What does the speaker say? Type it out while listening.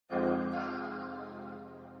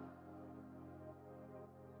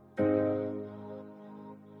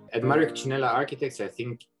At Cucinella Architects, I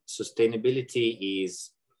think sustainability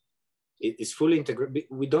is fully integrated.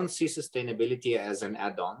 We don't see sustainability as an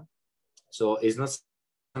add-on. So it's not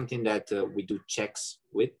something that we do checks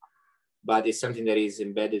with, but it's something that is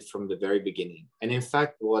embedded from the very beginning. And in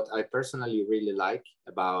fact, what I personally really like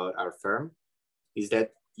about our firm is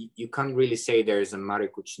that you can't really say there's a Mario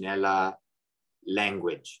Cucinella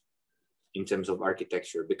language in terms of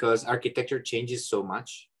architecture, because architecture changes so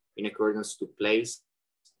much in accordance to place,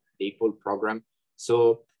 people, program.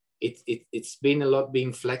 So it's been a lot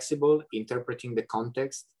being flexible, interpreting the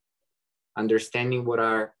context, understanding what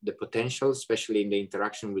are the potentials, especially in the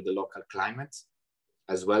interaction with the local climate,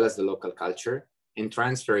 as well as the local culture, and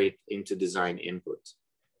transfer it into design input.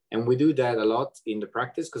 And we do that a lot in the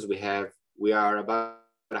practice because we are about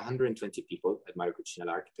 120 people at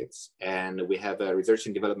Cucinella Architects, and we have a research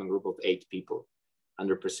and development group of 8 people,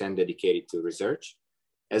 100% dedicated to research,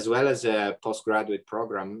 as well as a postgraduate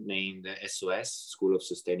program named SOS, School of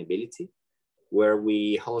Sustainability, where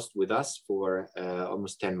we host with us for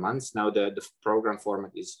almost 10 months. Now the program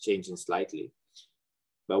format is changing slightly,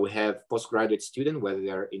 but we have postgraduate students, whether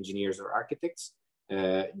they're engineers or architects,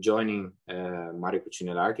 joining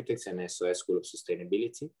Cucinella Architects and SOS School of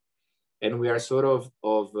Sustainability. And we are sort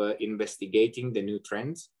of investigating the new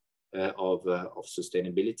trends of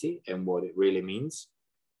sustainability and what it really means,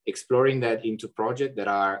 exploring that into projects that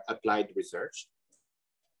are applied research.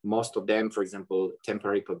 Most of them, for example,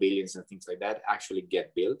 temporary pavilions and things like that, actually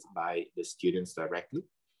get built by the students directly.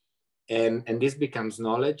 And this becomes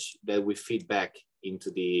knowledge that we feed back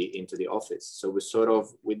into the office. So we sort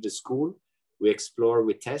of, with the school, we explore,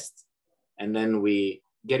 we test, and then we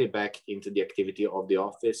get it back into the activity of the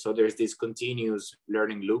office. So there's this continuous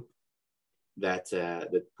learning loop that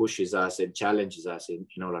pushes us and challenges us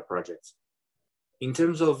in all our projects. In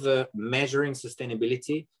terms of measuring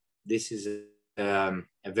sustainability, this is a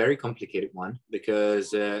very complicated one,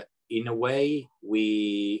 because in a way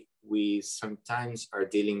we sometimes are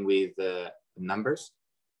dealing with numbers.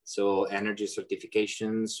 So energy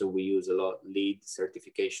certifications, so we use a lot LEED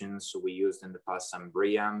certifications. So we used in the past some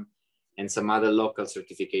BREEAM and some other local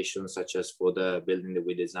certifications, such as for the building that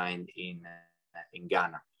we designed in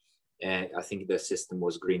Ghana. I think the system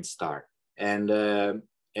was Green Star. And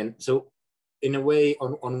so in a way,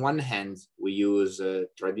 on one hand, we use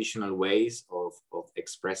traditional ways of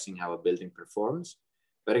expressing how a building performs.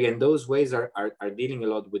 But again, those ways are dealing a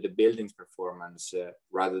lot with the building's performance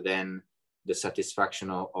rather than the satisfaction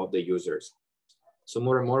of the users. So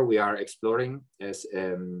more and more we are exploring as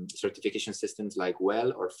certification systems like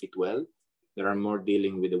WELL or FitWell that are more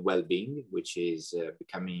dealing with the well-being, which is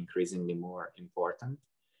becoming increasingly more important.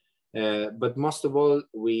 But most of all,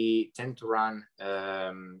 we tend to run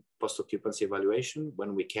post-occupancy evaluation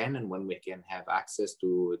when we can, and when we can have access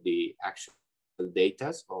to the actual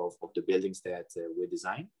data of the buildings that we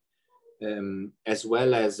design, as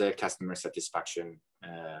well as customer satisfaction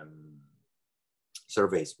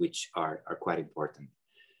surveys, which are quite important.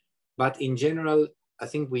 But in general, I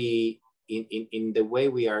think in the way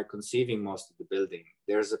we are conceiving most of the building,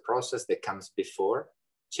 there's a process that comes before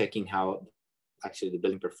checking how actually the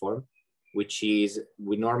building perform, which is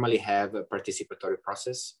we normally have a participatory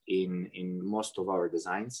process in most of our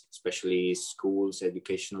designs, especially schools,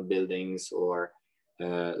 educational buildings, or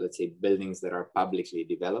let's say buildings that are publicly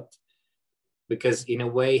developed. Because in a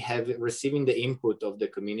way, receiving the input of the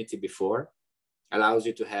community before allows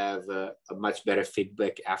you to have a much better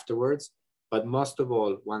feedback afterwards. But most of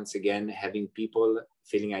all, once again, having people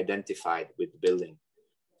feeling identified with the building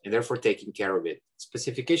and therefore taking care of it.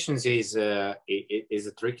 Specifications is a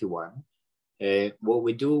tricky one. What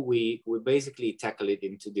we do, we basically tackle it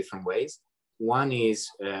in 2 different ways. One is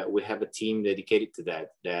we have a team dedicated to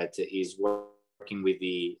that is working with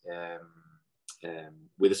the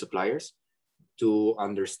suppliers to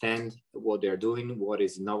understand what they're doing, what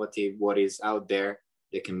is innovative, what is out there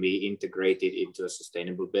that can be integrated into a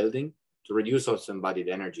sustainable building to reduce also embodied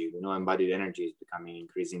energy. We know embodied energy is becoming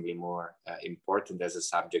increasingly more important as a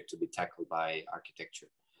subject to be tackled by architecture.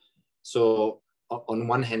 So on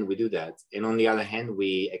one hand, we do that. And on the other hand,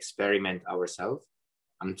 we experiment ourselves.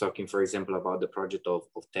 I'm talking, for example, about the project of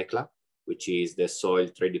Tekla, which is the soil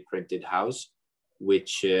 3D printed house,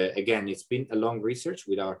 which again, it's been a long research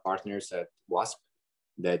with our partners at WASP,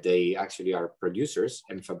 that they actually are producers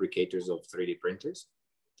and fabricators of 3D printers.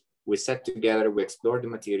 We sat together, we explored the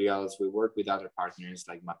materials, we worked with other partners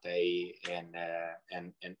like Mapei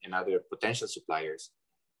and other potential suppliers,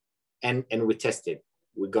 and we tested.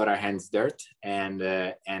 We got our hands dirt, and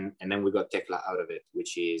then we got Tekla out of it,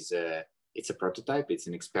 which is it's a prototype, it's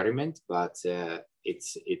an experiment, but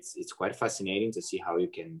it's quite fascinating to see how you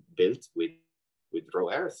can build with with raw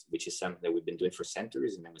earth, which is something that we've been doing for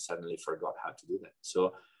centuries, and then we suddenly forgot how to do that.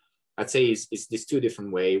 So I'd say it's these two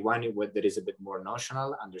different ways. One, what that is a bit more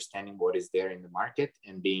notional, understanding what is there in the market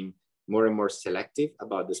and being more and more selective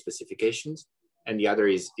about the specifications. And the other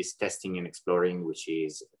is testing and exploring, which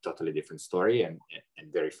is a totally different story and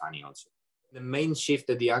very funny also. The main shift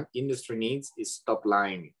that the industry needs is stop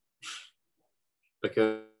lying,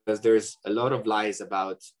 because there's a lot of lies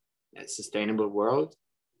about a sustainable world,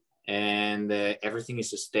 and everything is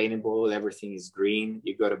sustainable, everything is green.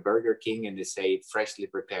 You go to Burger King and they say freshly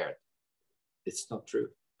prepared. It's not true.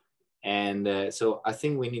 And so I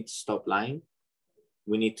think we need to stop lying.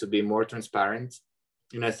 We need to be more transparent.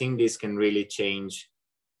 And I think this can really change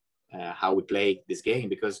how we play this game,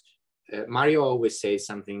 because Mario always says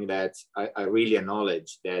something that I really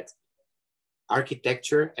acknowledge, that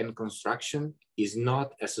architecture and construction is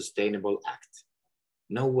not a sustainable act.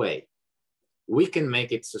 No way. We can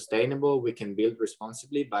make it sustainable, we can build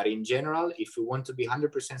responsibly, but in general, if we want to be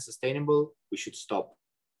 100% sustainable, we should stop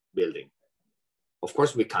building. Of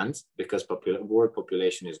course, we can't, because world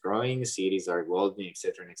population is growing, cities are evolving,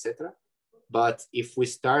 etc., etc. But if we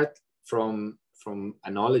start from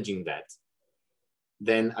acknowledging that,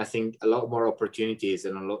 then I think a lot more opportunities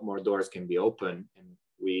and a lot more doors can be open, and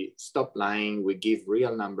we stop lying, we give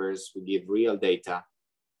real numbers, we give real data.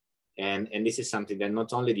 And this is something that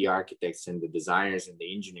not only the architects and the designers and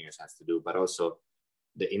the engineers has to do, but also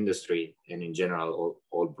the industry and in general,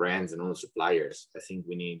 all brands and all suppliers. I think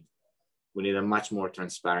we need a much more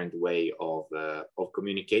transparent way of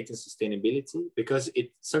communicating sustainability, because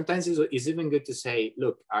it sometimes is even good to say,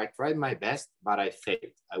 look, I tried my best, but I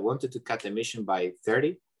failed. I wanted to cut emission by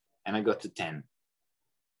 30 and I got to 10.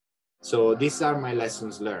 So these are my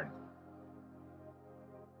lessons learned.